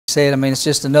said, I mean, it's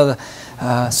just another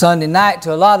Sunday night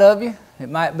to a lot of you. It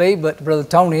might be, but to Brother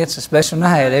Tony, it's a special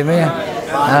night. Amen.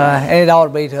 And it ought to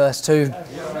be to us too,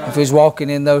 if he's walking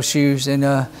in those shoes. And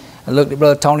I looked at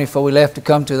Brother Tony before we left to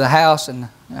come to the house, and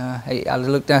I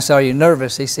looked down and said, "Are you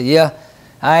nervous?" He said, "Yeah,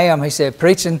 I am." He said,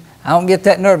 "Preaching, I don't get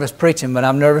that nervous preaching, but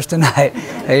I'm nervous tonight."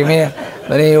 Amen.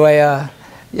 But anyway,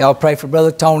 y'all pray for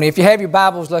Brother Tony. If you have your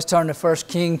Bibles, let's turn to 1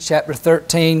 Kings chapter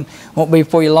 13. Won't be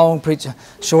before you long. Preach a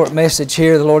short message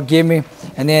here the Lord give me.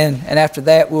 And after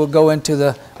that, we'll go into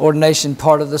the ordination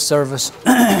part of the service.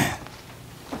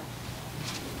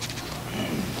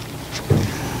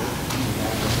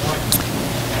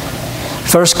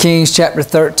 1 Kings chapter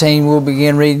 13, we'll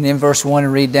begin reading in verse 1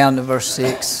 and read down to verse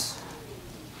 6.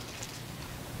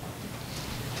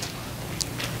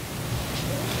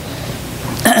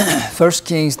 1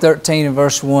 Kings 13 and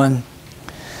verse 1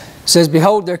 says,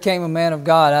 "Behold, there came a man of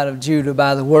God out of Judah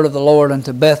by the word of the Lord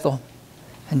unto Bethel.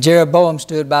 And Jeroboam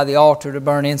stood by the altar to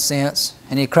burn incense.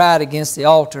 And he cried against the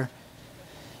altar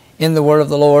in the word of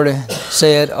the Lord, and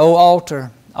said, O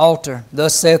altar, altar,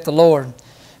 thus saith the Lord,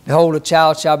 Behold, a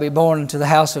child shall be born unto the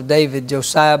house of David,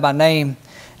 Josiah by name.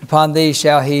 Upon thee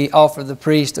shall he offer the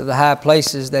priest of the high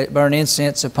places that burn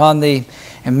incense upon thee,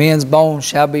 and men's bones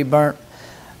shall be burnt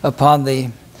upon thee.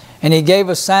 And he gave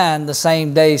a sign the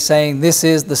same day, saying, This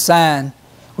is the sign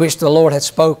which the Lord hath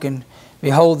spoken.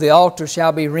 Behold, the altar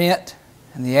shall be rent,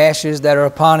 and the ashes that are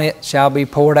upon it shall be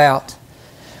poured out.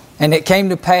 And it came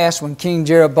to pass, when King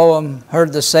Jeroboam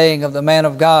heard the saying of the man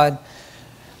of God,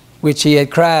 which he had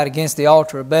cried against the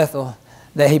altar of Bethel,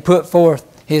 that he put forth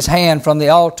his hand from the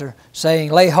altar,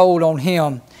 saying, Lay hold on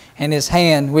him. And his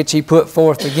hand, which he put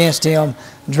forth against him,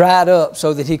 dried up,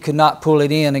 so that he could not pull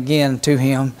it in again to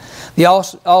him. The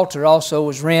altar also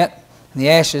was rent, and the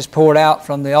ashes poured out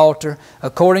from the altar,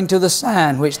 according to the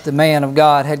sign which the man of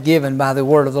God had given by the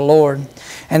word of the Lord.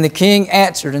 And the king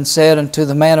answered and said unto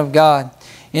the man of God,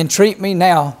 Entreat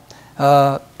now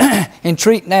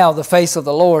the face of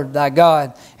the Lord thy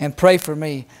God, and pray for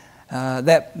me,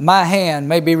 that my hand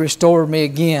may be restored me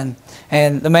again.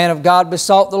 And the man of God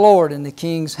besought the Lord, and the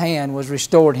king's hand was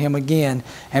restored him again,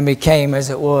 and became as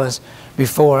it was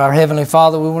before. Our Heavenly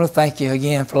Father, we want to thank you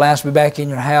again for allowing us to be back in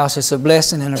your house. It's a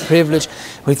blessing and a privilege.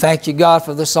 We thank you, God,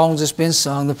 for the songs that's been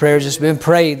sung, the prayers that's been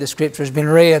prayed, the scripture has been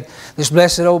read, this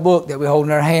blessed old book that we hold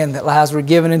in our hand, that lives were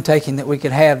given and taken, that we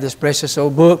could have this precious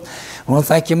old book. We want to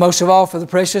thank you most of all for the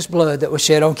precious blood that was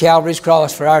shed on Calvary's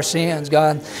cross for our sins,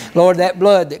 God. Lord, that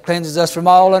blood that cleanses us from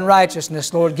all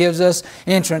unrighteousness, Lord, gives us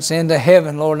entrance into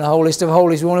heaven, Lord, in the holiest of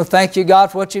holies. We want to thank you,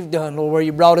 God, for what you've done, Lord, where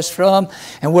you brought us from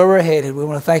and where we're headed. We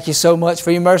want to thank you so much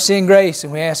for your mercy and grace,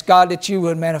 and we ask, God, that you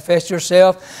would manifest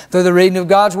yourself through the reading of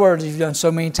God's Word as you've done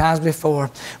so many times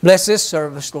before. Bless this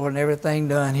service, Lord, and everything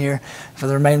done here for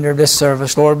the remainder of this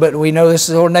service, Lord. But we know this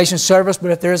is an ordination service,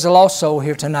 but if there is a lost soul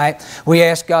here tonight, we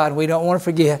ask, God, we don't want to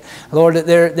forget, Lord, that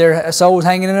there are souls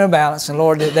hanging in a balance, and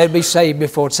Lord, that they'd be saved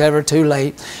before it's ever too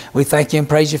late. We thank you and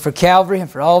praise you for Calvary and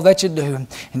for all that you do.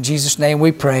 In Jesus' name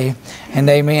we pray, and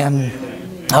amen.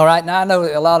 All right, now I know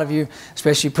that a lot of you,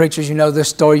 especially preachers, you know this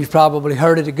story. You've probably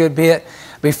heard it a good bit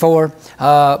before.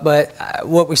 But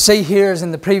what we see here is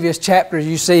in the previous chapters,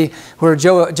 you see where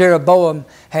Jeroboam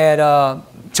had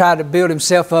tried to build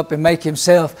himself up and make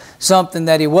himself something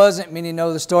that he wasn't. Many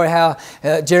know the story how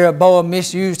Jeroboam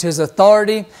misused his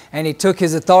authority, and he took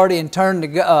his authority and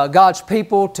turned God's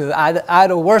people to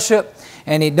idol worship.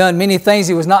 And he'd done many things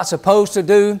he was not supposed to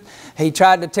do. He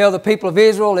tried to tell the people of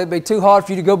Israel, it'd be too hard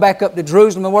for you to go back up to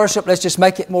Jerusalem and worship. Let's just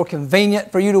make it more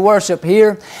convenient for you to worship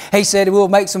here. He said, we'll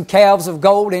make some calves of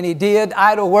gold. And he did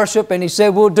idol worship. And he said,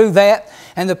 we'll do that.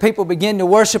 And the people began to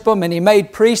worship him. And he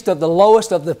made priests of the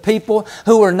lowest of the people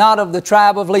who were not of the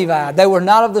tribe of Levi. They were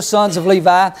not of the sons of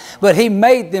Levi. But he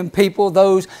made them people,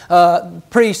 those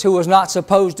priests who was not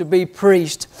supposed to be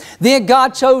priests. Then God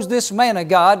chose this man of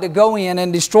God to go in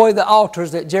and destroy the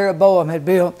altars that Jeroboam had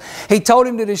built. He told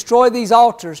him to destroy these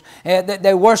altars that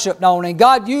they worshipped on. And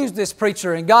God used this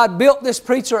preacher, and God built this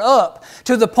preacher up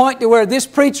to the point to where this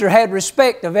preacher had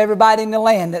respect of everybody in the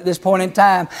land at this point in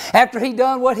time. After he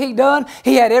done what he done,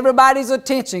 he had everybody's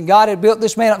attention. God had built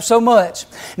this man up so much.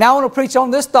 Now I want to preach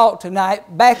on this thought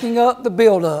tonight, backing up the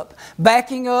build-up.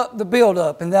 Backing up the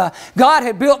build-up. And God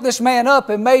had built this man up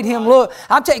and made him look.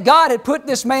 I'm telling you, God had put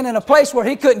this man in a place where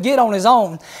he couldn't get on his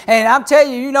own. And I'm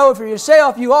telling you, you know, if you're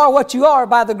yourself. You are what you are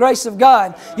by the grace of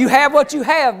God. You have what you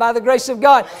have by the grace of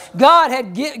God. God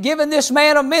had given this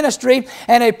man a ministry,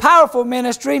 and a powerful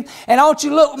ministry. And I want you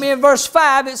to look with me in verse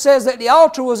 5. It says that the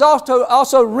altar was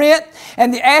also rent,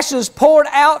 and the ashes poured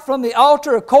out from the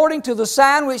altar according to the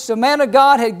sign which the man of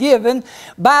God had given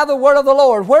by the word of the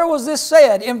Lord. Where was this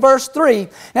said? In verse 3.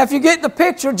 Now if you get the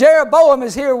picture, Jeroboam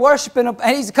is here worshiping,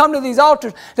 and he's come to these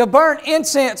altars to burn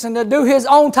incense and to do his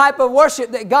own type of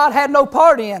worship that God had no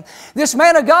part in. This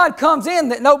man of God comes in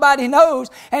that nobody knows,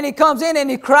 and he comes in and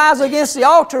he cries against the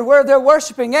altar where they're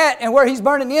worshiping at and where he's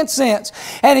burning incense.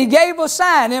 And he gave a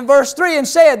sign in verse 3 and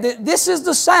said that this is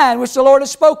the sign which the Lord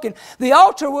has spoken. The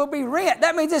altar will be rent.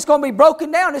 That means it's going to be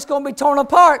broken down. It's going to be torn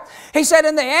apart. He said,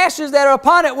 and the ashes that are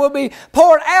upon it will be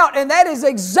poured out. And that is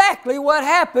exactly what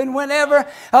happened whenever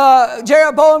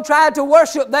Jeroboam tried to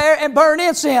worship there and burn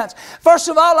incense. First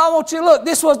of all, I want you to look.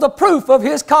 This was the proof of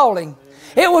his calling.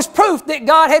 It was proof that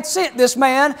God had sent this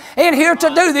man in here to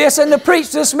do this and to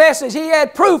preach this message. He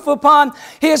had proof upon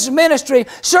his ministry.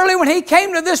 Surely when he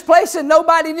came to this place and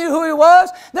nobody knew who he was,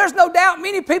 there's no doubt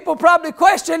many people probably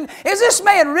questioned, is this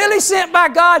man really sent by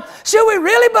God? Should we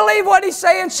really believe what he's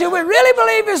saying? Should we really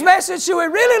believe his message? Should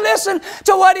we really listen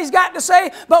to what he's got to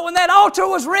say? But when that altar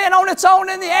was rent on its own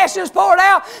and the ashes poured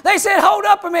out, they said, hold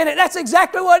up a minute. That's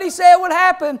exactly what he said would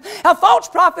happen. A false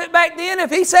prophet back then, if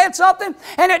he said something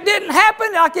and it didn't happen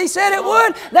like he said it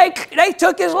would, they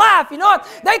took his life. You know what?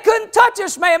 They couldn't touch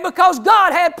this man because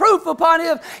God had proof upon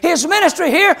his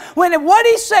ministry here. When what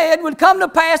he said would come to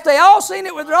pass, they all seen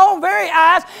it with their own very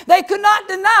eyes. They could not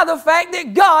deny the fact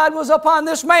that God was upon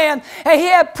this man, and he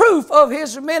had proof of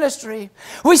his ministry.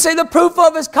 We see the proof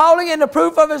of his calling and the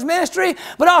proof of his ministry,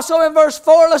 but also in verse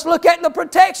 4, let's look at the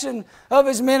protection of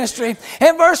his ministry.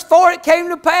 In verse 4, it came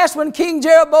to pass when King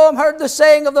Jeroboam heard the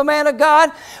saying of the man of God,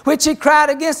 which he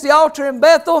cried against the altar in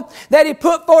Bethel, that he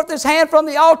put forth his hand from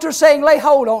the altar, saying, lay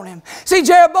hold on him. See,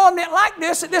 Jeroboam didn't like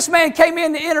this, that this man came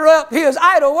in to interrupt his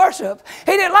idol worship.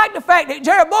 He didn't like the fact that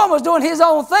Jeroboam was doing his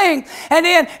own thing. And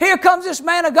then here comes this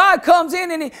man of God, comes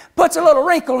in and he puts a little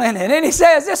wrinkle in it. And he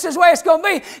says, this is where it's going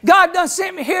to be. God done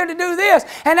sent me here to do this.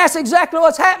 And that's exactly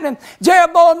what's happening.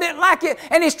 Jeroboam didn't like it,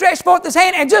 and he stretched forth his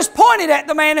hand and just pointed at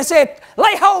the man and said,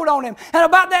 lay hold on him. And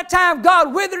about that time,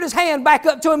 God withered his hand back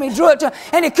up to him and drew it to him,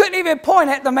 and he couldn't even point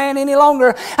at the man any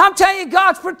longer. I'm telling you,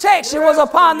 God's protection was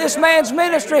upon this man's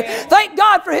ministry. Thank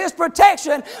God for his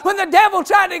protection. When the devil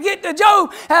tried to get to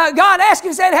Job, God asked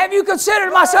him, said, have you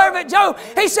considered my servant Job?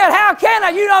 He said, how can I?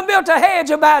 You done built a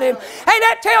hedge about him. Hey,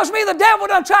 that tells me the devil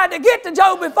done tried to get to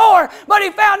Job before, but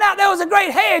he found out there was a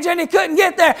great hedge and he couldn't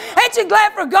get there. Ain't you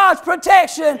glad for God's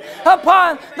protection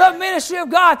upon the ministry of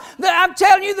God? I'm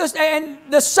telling you this, and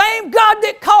the same God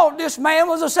that called this man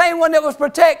was the same one that was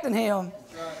protecting him.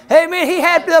 Amen. He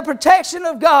had the protection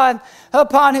of God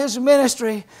upon his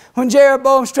ministry. When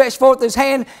Jeroboam stretched forth his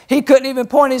hand, he couldn't even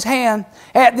point his hand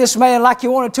at this man like he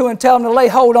wanted to and tell him to lay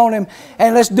hold on him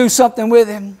and let's do something with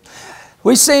him.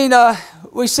 We see there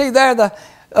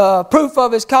the proof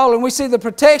of his calling. We see the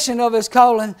protection of his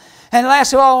calling. And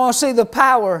last of all, I want to see the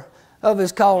power of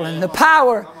his calling. The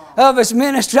power of his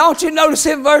ministry. Don't you notice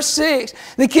in verse 6,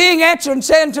 the king answered and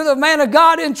said to the man of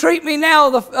God, entreat me now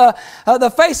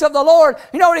the face of the Lord.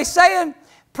 You know what he's saying?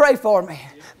 Pray for me.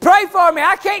 Pray for me.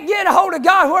 I can't get a hold of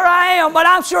God where I am, but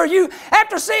I'm sure you,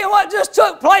 after seeing what just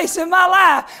took place in my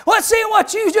life, seeing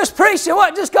what you just preached and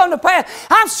what just come to pass,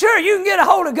 I'm sure you can get a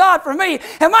hold of God for me.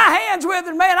 And my hand's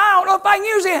withered, man. I don't know if I can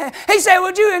use it. He said,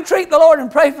 would you entreat the Lord and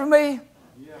pray for me?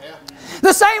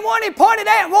 The same one he pointed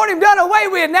at and wanted him done away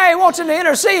with, now he wants him to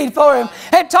intercede for him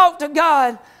and talk to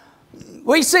God.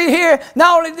 We see here,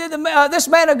 not only did this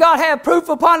man of God have proof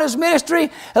upon his ministry,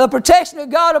 the protection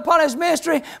of God upon his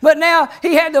ministry, but now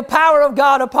he had the power of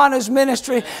God upon his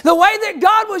ministry. The way that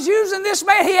God was using this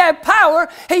man, he had power.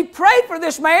 He prayed for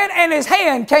this man and his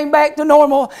hand came back to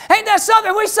normal. Ain't that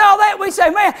something? We saw that. We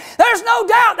say, man, there's no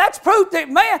doubt that's proof that,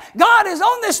 man, God is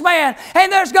on this man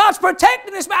and there's God's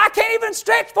protecting this man. I can't even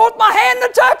stretch forth my hand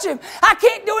to touch him. I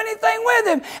can't do anything with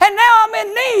him. And now I'm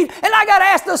in need and I got to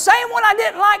ask the same one I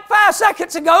didn't like 5 seconds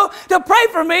ago to pray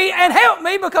for me and help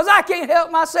me because I can't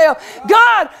help myself.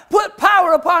 God put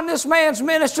power upon this man's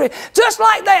ministry. Just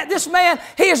like that, this man,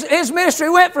 his ministry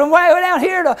went from way down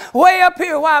here to way up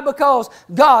here. Why? Because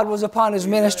God was upon his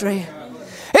ministry.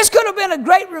 This could have been a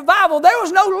great revival. There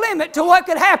was no limit to what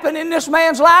could happen in this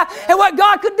man's life and what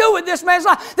God could do with this man's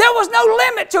life. There was no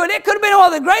limit to it. It could have been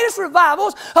one of the greatest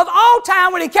revivals of all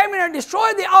time when he came in there and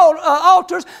destroyed the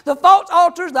altars, the false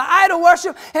altars, the idol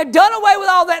worship, and done away with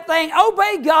all that thing,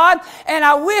 obeyed God, and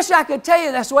I wish I could tell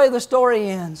you that's the way the story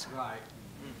ends.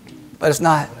 But it's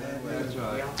not.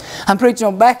 I'm preaching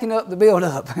on backing up the build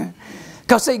up.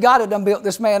 Because see, God had done built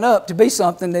this man up to be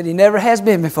something that he never has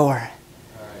been before.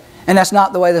 And that's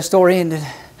not the way the story ended.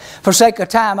 For sake of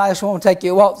time, I just want to take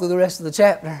you a walk through the rest of the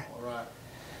chapter.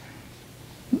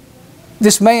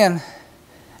 This man,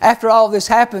 after all this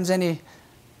happens and he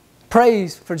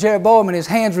prays for Jeroboam and his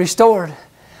hand's restored,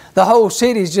 the whole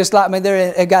city's just like,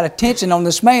 they got attention on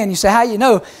this man. You say, how you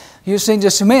know? You'll see in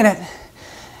just a minute.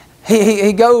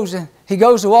 He goes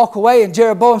to walk away, and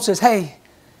Jeroboam says, hey,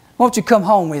 won't you come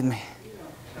home with me?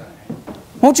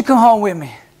 Won't you come home with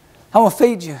me? I want to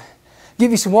feed you,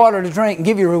 give you some water to drink, and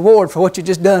give you a reward for what you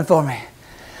just done for me.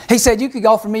 He said, you could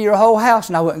offer me your whole house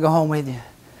and I wouldn't go home with you.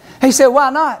 He said, why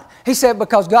not? He said,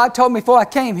 because God told me before I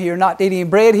came here not to eat any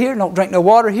bread here, don't drink no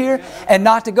water here, and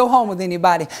not to go home with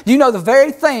anybody. Do you know the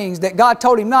very things that God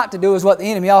told him not to do is what the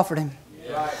enemy offered him?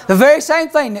 The very same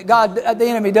thing that the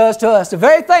enemy does to us. The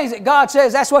very things that God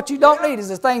says, that's what you don't need, is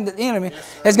the thing that the enemy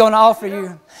is going to offer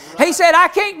you. He said, I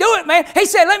can't do it, man. He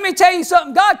said, let me tell you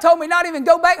something. God told me not even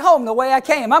go back home the way I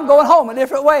came. I'm going home a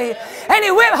different way. And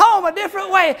he went home a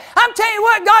different way. I'm telling you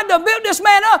what, God done built this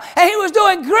man up, and he was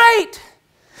doing great.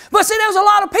 But see, there was a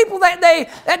lot of people at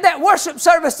that worship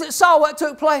service that saw what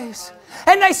took place.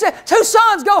 And they said, two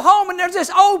sons go home, and there's this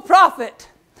old prophet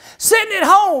sitting at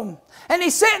home. And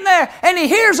he's sitting there, and he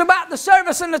hears about the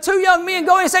service, and the two young men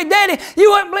go in and say, Daddy,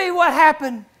 you wouldn't believe what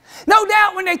happened. No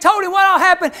doubt when they told him what all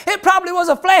happened, it probably was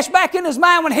a flashback in his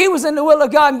mind when he was in the will of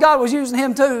God, and God was using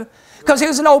him too. Because he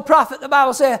was an old prophet, the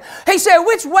Bible said. He said,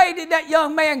 which way did that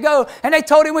young man go? And they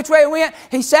told him which way he went.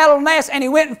 He saddled an ass and he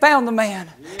went and found the man.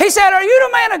 He said, are you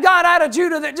the man of God out of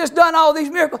Judah that just done all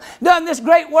these miracles, done this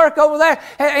great work over there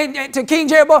to King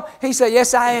Jeroboam? He said,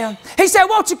 yes, I am. He said,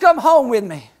 won't you come home with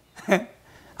me?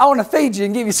 I want to feed you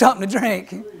and give you something to drink.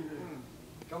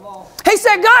 Come on. He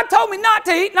said, God told me not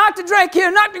to eat, not to drink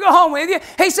here, not to go home with you.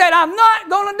 He said, I'm not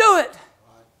going to do it.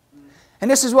 And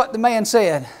this is what the man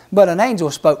said. But an angel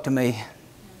spoke to me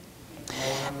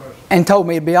and told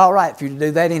me it'd be all right for you to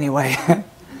do that anyway.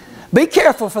 Be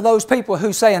careful for those people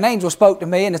who say an angel spoke to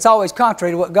me, and it's always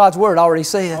contrary to what God's Word already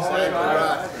says.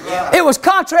 It was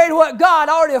contrary to what God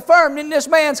already affirmed in this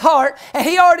man's heart, and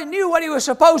he already knew what he was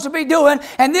supposed to be doing.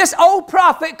 And this old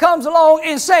prophet comes along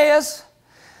and says,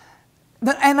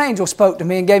 an angel spoke to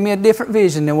me and gave me a different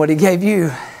vision than what he gave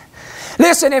you.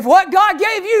 Listen, if what God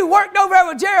gave you worked over there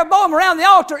with Jeroboam around the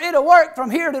altar, it'll work from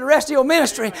here to the rest of your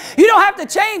ministry. You don't have to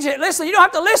change it. Listen, you don't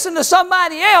have to listen to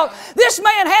somebody else. This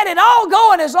man had it all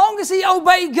going as long as he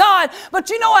obeyed God. But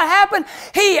you know what happened?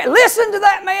 He listened to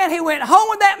that man. He went home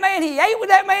with that man. He ate with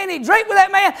that man. He drank with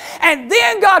that man. And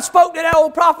then God spoke to that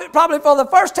old prophet probably for the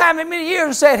first time in many years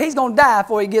and said, he's going to die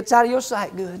before he gets out of your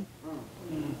sight good.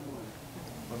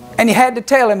 And he had to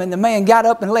tell him, and the man got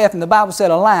up and left, and the Bible said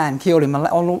a lion killed him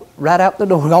right out the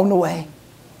door on the way.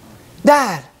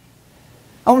 Died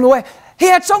on the way. He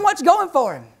had so much going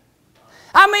for him.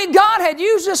 I mean, God had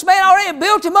used this man already and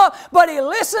built him up, but he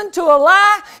listened to a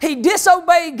lie. He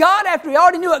disobeyed God after he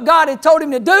already knew what God had told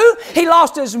him to do. He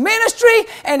lost his ministry,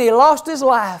 and he lost his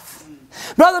life.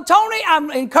 Brother Tony, I'm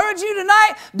encouraging you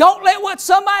tonight, don't let what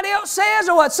somebody else says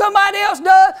or what somebody else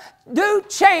does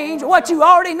change what you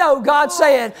already know God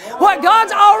said. What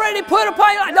God's already put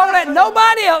upon you, don't let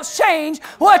nobody else change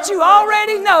what you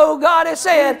already know God has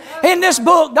said in this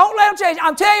book. Don't let them change.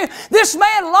 I'm telling you, this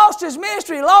man lost his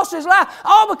ministry, lost his life,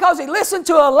 all because he listened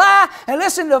to a lie and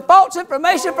listened to false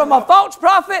information from a false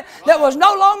prophet that was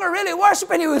no longer really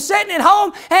worshiping. He was sitting at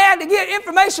home and had to get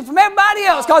information from everybody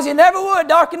else because he never would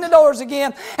darken the doors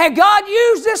again. And God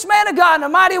used this man of God in a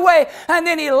mighty way, and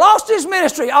then he lost his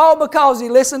ministry all because he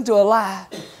listened to a lie.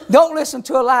 Don't listen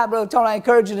to a lie, Brother Tony. I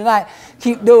encourage you tonight.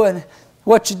 Keep doing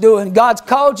what you're doing. God's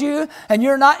called you, and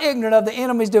you're not ignorant of the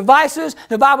enemy's devices.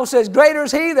 The Bible says, greater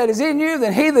is he that is in you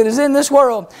than he that is in this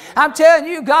world. I'm telling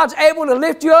you, God's able to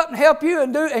lift you up and help you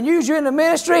and use you in the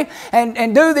ministry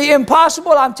and do the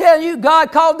impossible. I'm telling you,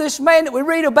 God called this man that we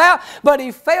read about, but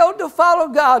he failed to follow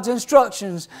God's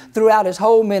instructions throughout his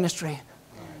whole ministry.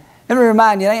 Let me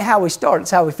remind you, it ain't how we start,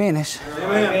 it's how we finish.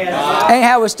 Amen. Ain't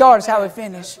how we start, it's how we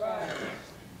finish.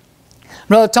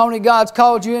 Brother Tony, God's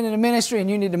called you into the ministry and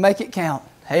you need to make it count.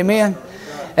 Amen.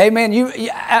 Amen.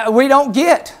 We don't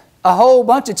get a whole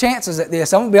bunch of chances at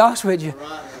this. I'm going to be honest with you.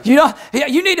 You know,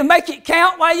 you need to make it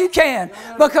count while you can.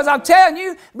 Because I'm telling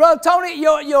you, Brother Tony,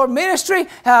 your ministry,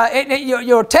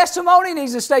 your testimony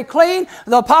needs to stay clean.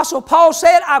 The Apostle Paul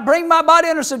said, I bring my body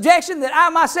under subjection that I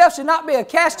myself should not be a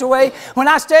castaway when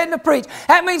I stand to preach.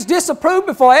 That means disapprove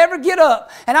before I ever get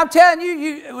up. And I'm telling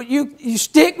you, you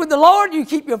stick with the Lord. You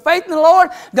keep your faith in the Lord.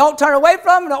 Don't turn away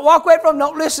from Him. Don't walk away from Him.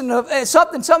 Don't listen to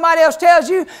something somebody else tells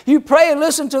you. You pray and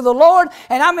listen to the Lord.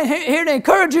 And I'm here to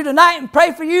encourage you tonight and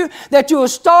pray for you that you will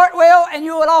start well and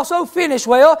you will also finish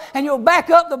well, and you'll back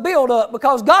up the build up,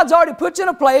 because God's already put you in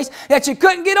a place that you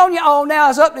couldn't get on your own. Now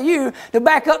it's up to you to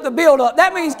back up the build up.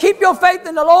 That means keep your faith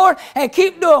in the Lord and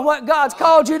keep doing what God's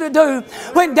called you to do.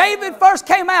 When David first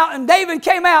came out,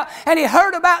 and he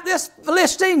heard about this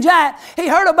Philistine giant, he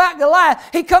heard about Goliath,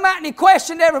 he come out and he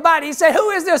questioned everybody. He said, who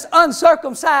is this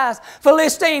uncircumcised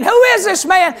Philistine? Who is this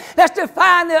man that's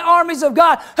defying the armies of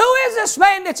God? Who is this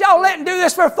man that y'all letting do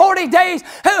this for 40 days?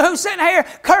 Who's sitting here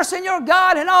cursing your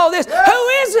God and all this? Who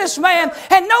is this man?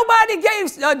 And nobody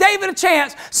gave David a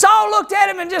chance. Saul looked at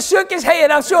him and just shook his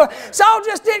head, I'm sure. Saul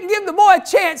just didn't give the boy a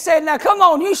chance. Said, now come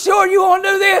on, you sure you want to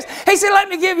do this? He said, let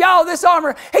me give you all this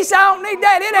armor. He said, I don't need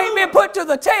that. It ain't been put to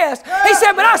the test. He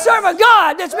said, but I serve a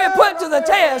God that's been put to the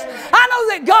test. I know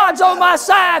that God's on my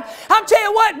side. I'm telling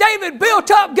you what, David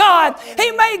built up God.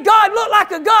 He made God look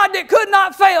like a God that could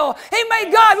not fail. He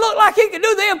made God look like He could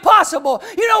do the impossible.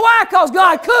 You know why? Because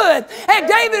God could. And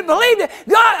David believed it.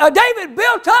 David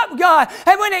built up God.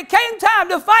 And when it came time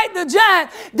to fight the giant,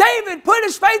 David put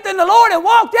his faith in the Lord and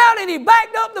walked out, and he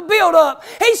backed up the build up.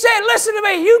 He said, listen to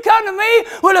me, you come to me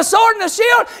with a sword and a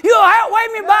shield, you'll outweigh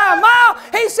me by a mile.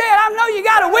 He said, I know you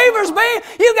got a weaver's beam,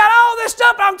 you got all this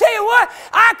stuff, but I'm telling you what,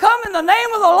 I come in the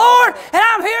name of the Lord, and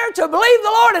I'm here to believe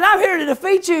the Lord, and I'm here to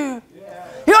defeat you.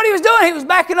 You know what he was doing? He was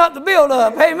backing up the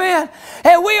build-up. Amen.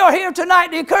 And we are here tonight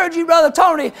to encourage you, Brother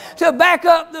Tony, to back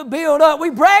up the build-up. We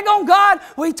brag on God.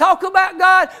 We talk about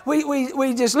God.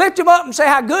 We just lift Him up and say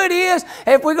how good He is.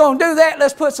 If we're going to do that,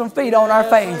 let's put some feet on our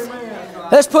faith.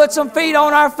 Let's put some feet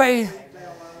on our faith.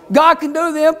 God can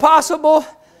do the impossible,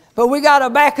 but we got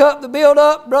to back up the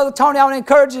build-up. Brother Tony, I want to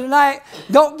encourage you tonight,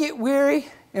 don't get weary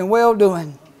in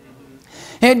well-doing.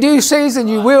 In due season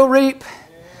you will reap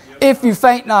if you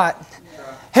faint not.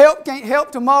 Help can't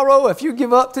help tomorrow if you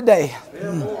give up today.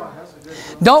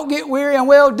 Don't get weary in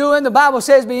well-doing. The Bible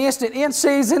says be instant in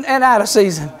season and out of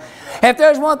season. If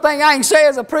there's one thing I can say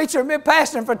as a preacher and been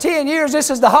pastoring for 10 years, this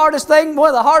is the hardest thing, one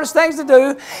of the hardest things to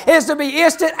do is to be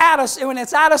instant when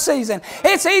it's out of season.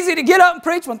 It's easy to get up and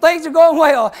preach when things are going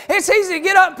well. It's easy to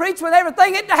get up and preach when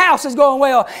everything at the house is going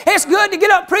well. It's good to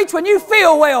get up and preach when you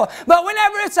feel well. But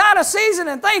whenever it's out of season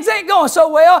and things ain't going so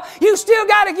well, you still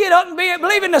got to get up and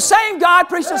believe in the same God,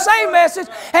 preach the same message,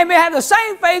 and have the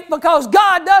same faith, because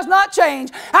God does not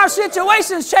change. Our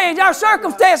situations change, our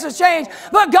circumstances change,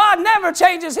 but God never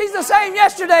changes. He's the same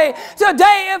yesterday,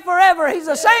 today, and forever. He's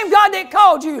the same God that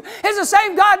called you. He's the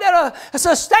same God that'll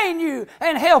sustain you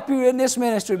and help you in this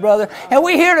ministry, brother. And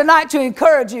we're here tonight to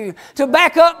encourage you to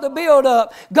back up the build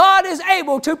up. God is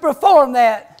able to perform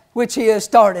that which He has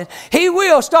started. He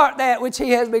will start that which He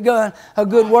has begun a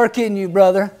good work in you,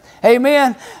 brother.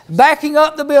 Amen. Backing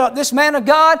up the build up. This man of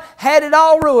God had it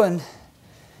all ruined.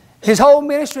 His whole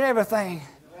ministry and everything,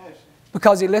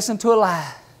 because he listened to a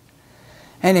lie.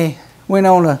 And he went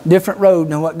on a different road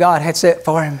than what God had set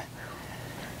for him.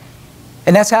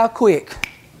 And that's how quick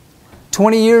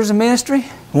 20 years of ministry,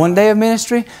 one day of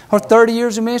ministry, or 30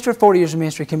 years of ministry, or 40 years of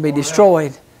ministry can be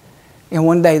destroyed in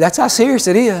one day. That's how serious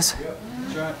it is.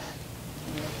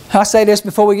 I'll say this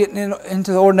before we get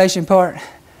into the ordination part.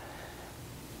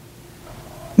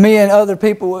 Me and other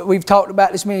people, we've talked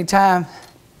about this many times.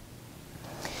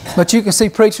 But you can see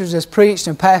preachers that's preached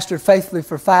and pastored faithfully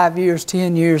for 5 years,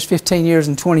 10 years, 15 years,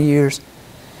 and 20 years.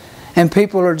 And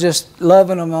people are just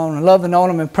loving on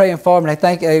them and praying for them. And they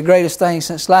think they're the greatest thing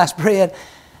since sliced bread.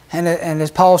 And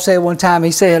as Paul said one time, he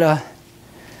said,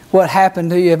 what happened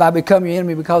to you if I become your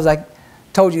enemy because I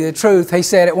told you the truth? He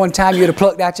said at one time you'd have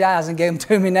plucked out your eyes and gave them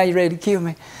to me. Now you're ready to kill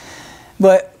me.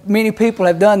 But many people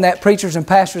have done that. Preachers and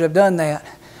pastors have done that.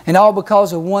 And all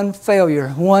because of one failure,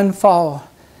 one fall.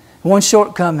 One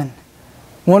shortcoming,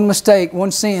 one mistake, one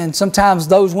sin. Sometimes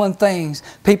those one things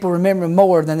people remember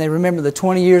more than they remember the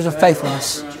 20 years of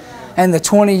faithfulness and the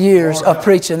 20 years of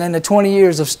preaching and the 20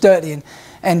 years of studying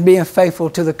and being faithful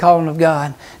to the calling of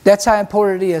God. That's how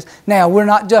important it is. Now, we're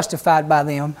not justified by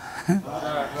them.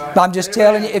 But I'm just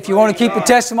telling you, if you want to keep your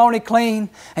testimony clean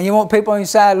and you want people on your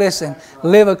side, listen,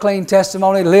 live a clean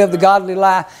testimony, live the godly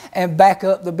life, and back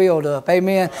up the build-up.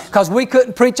 Amen? Because we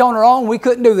couldn't preach on our own. We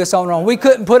couldn't do this on our own. We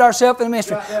couldn't put ourselves in the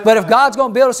ministry. But if God's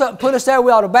going to build us up and put us there,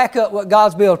 we ought to back up what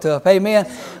God's built up. Amen?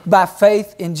 By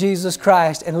faith in Jesus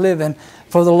Christ and living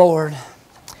for the Lord.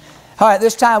 All right,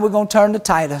 this time we're going to turn to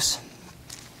Titus.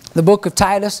 The book of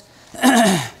Titus.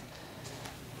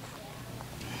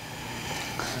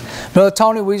 Brother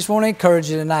Tony, we just want to encourage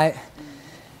you tonight.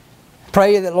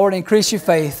 Pray that the Lord increase your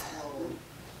faith.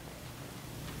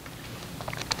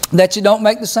 That you don't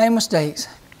make the same mistakes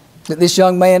that this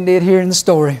young man did here in the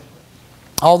story.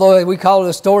 Although we call it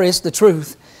a story, it's the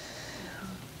truth.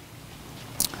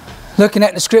 Looking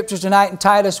at the scriptures tonight in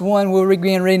Titus 1, we'll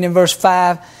begin reading in verse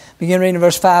 5. Begin reading in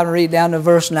verse 5 and read down to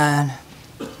verse 9.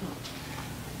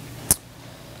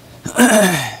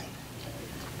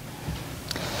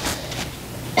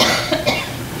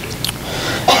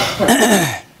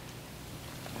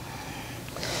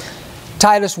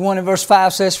 Titus 1 and verse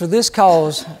 5 says, "For this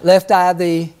cause left I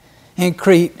thee in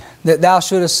Crete, that thou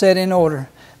shouldest set in order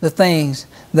the things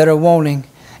that are wanting,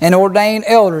 and ordain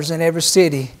elders in every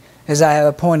city, as I have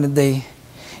appointed thee.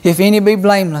 If any be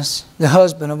blameless, the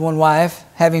husband of one wife,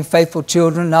 having faithful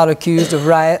children, not accused of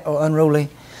riot or unruly.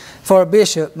 For a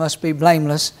bishop must be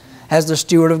blameless, as the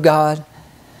steward of God,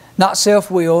 not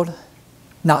self-willed,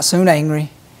 not soon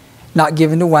angry, not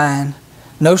given to wine,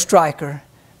 no striker,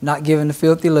 not given to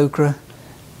filthy lucre."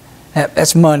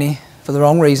 That's money for the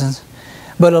wrong reasons.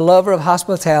 "But a lover of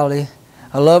hospitality,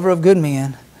 a lover of good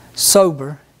men,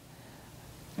 sober,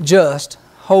 just,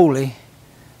 holy,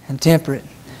 and temperate."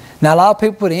 Now, a lot of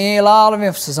people put a lot of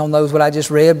emphasis on those what I just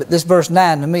read, but this verse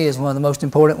 9 to me is one of the most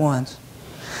important ones.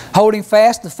 "Holding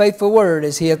fast the faithful word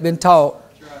as he hath been taught,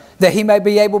 that he may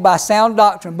be able by sound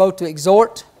doctrine both to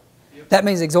exhort," that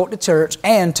means exhort the church,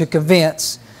 "and to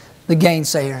convince the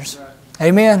gainsayers."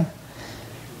 Amen.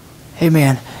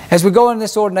 Amen. As we go into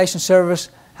this ordination service,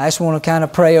 I just want to kind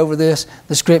of pray over this,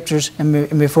 the scriptures,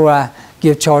 and before I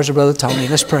give charge to Brother Tony,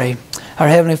 let's pray. Our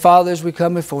Heavenly Father, as we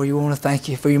come before you, we want to thank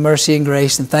you for your mercy and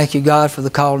grace, and thank you, God, for the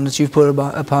calling that you've put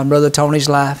upon Brother Tony's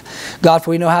life. God,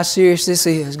 for we know how serious this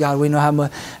is. God, we know how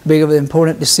big of an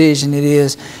important decision it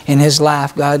is in his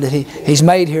life, God, that he's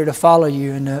made here to follow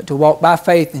you and to walk by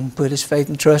faith and put his faith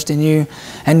and trust in you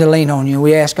and to lean on you.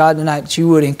 We ask, God, tonight that you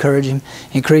would encourage him,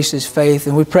 increase his faith,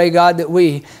 and we pray, God, that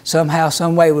we somehow,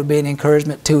 some way would be an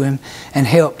encouragement to him and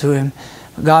help to him.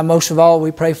 God, most of all, we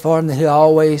pray for him that he'll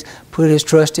always put his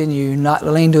trust in you, not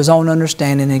lean to his own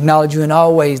understanding, and acknowledge you in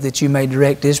all ways that you may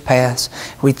direct his paths.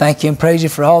 We thank you and praise you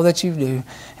for all that you do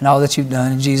and all that you've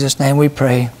done. In Jesus' name we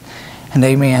pray, and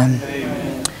amen.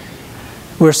 Amen.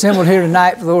 We're assembled here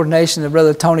tonight for the ordination of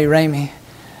Brother Tony Ramey.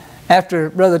 After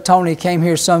Brother Tony came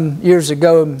here some years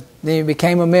ago, then he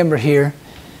became a member here.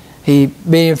 He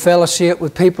been in fellowship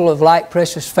with people of like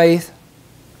precious faith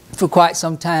for quite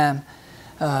some time.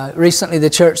 Recently the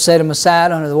church set him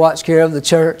aside under the watch care of the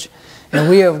church, and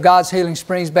we of God's Healing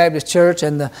Springs Baptist Church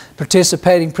and the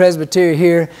participating presbytery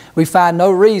here, we find no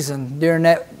reason during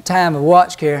that time of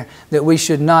watch care that we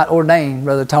should not ordain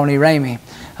Brother Tony Ramey.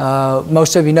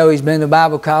 Most of you know he's been to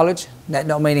Bible college. That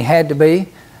don't mean he had to be.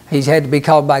 He's had to be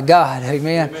called by God.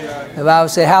 Amen. The Bible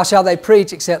said, "How shall they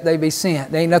preach except they be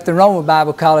sent?" There ain't nothing wrong with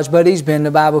Bible college, but he's been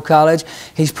to Bible college.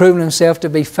 He's proven himself to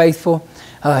be faithful.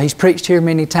 He's preached here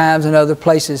many times, and other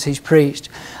places he's preached.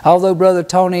 Although Brother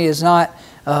Tony is not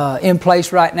in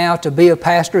place right now to be a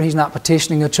pastor, he's not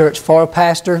petitioning a church for a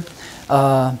pastor,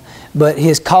 but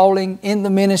his calling in the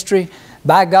ministry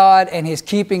by God and his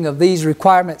keeping of these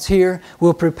requirements here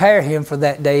will prepare him for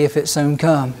that day if it soon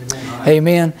come.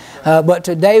 Amen. But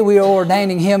today we are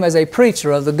ordaining him as a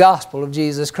preacher of the gospel of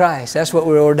Jesus Christ. That's what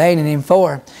we're ordaining him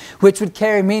for, which would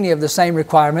carry many of the same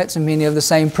requirements and many of the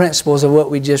same principles of what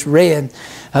we just read.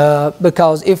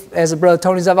 Because if, as Brother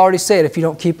Tony's I've already said, if you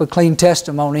don't keep a clean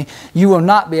testimony, you will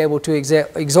not be able to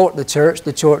exhort the church.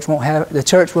 The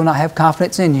church will not have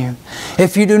confidence in you.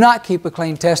 If you do not keep a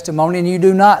clean testimony and you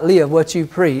do not live what you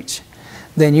preach,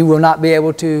 then you will not be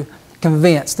able to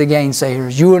convince the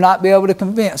gainsayers. You will not be able to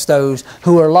convince those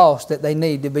who are lost that they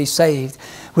need to be saved.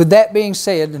 With that being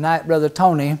said, tonight, Brother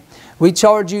Tony, we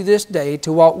charge you this day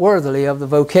to walk worthily of the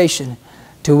vocation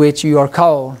to which you are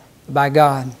called by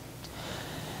God,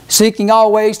 seeking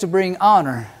always to bring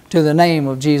honor to the name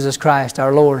of Jesus Christ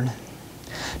our Lord,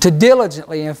 to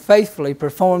diligently and faithfully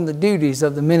perform the duties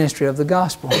of the ministry of the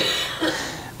gospel.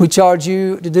 We charge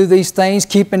you to do these things,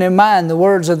 keeping in mind the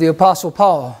words of the Apostle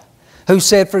Paul, who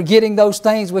said, "Forgetting those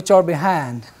things which are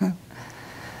behind,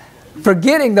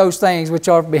 forgetting those things which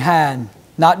are behind,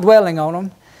 not dwelling on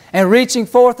them, and reaching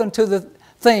forth unto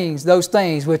those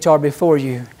things which are before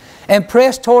you, and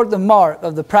press toward the mark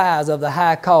of the prize of the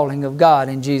high calling of God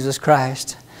in Jesus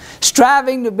Christ,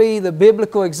 striving to be the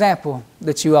biblical example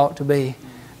that you ought to be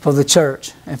for the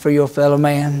church and for your fellow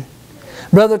man.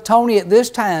 Brother Tony, at this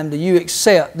time, do you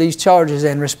accept these charges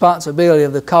and responsibility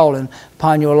of the calling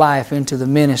upon your life into the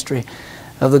ministry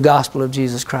of the gospel of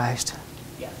Jesus Christ?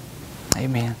 Yeah.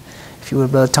 Amen. If you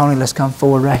would, Brother Tony, let's come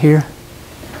forward right here.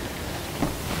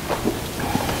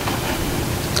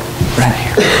 Right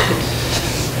here.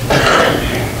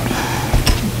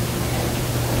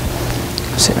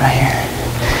 Sit right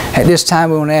here. At this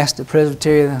time, we want to ask the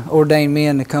Presbyterian ordained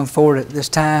men to come forward at this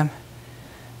time.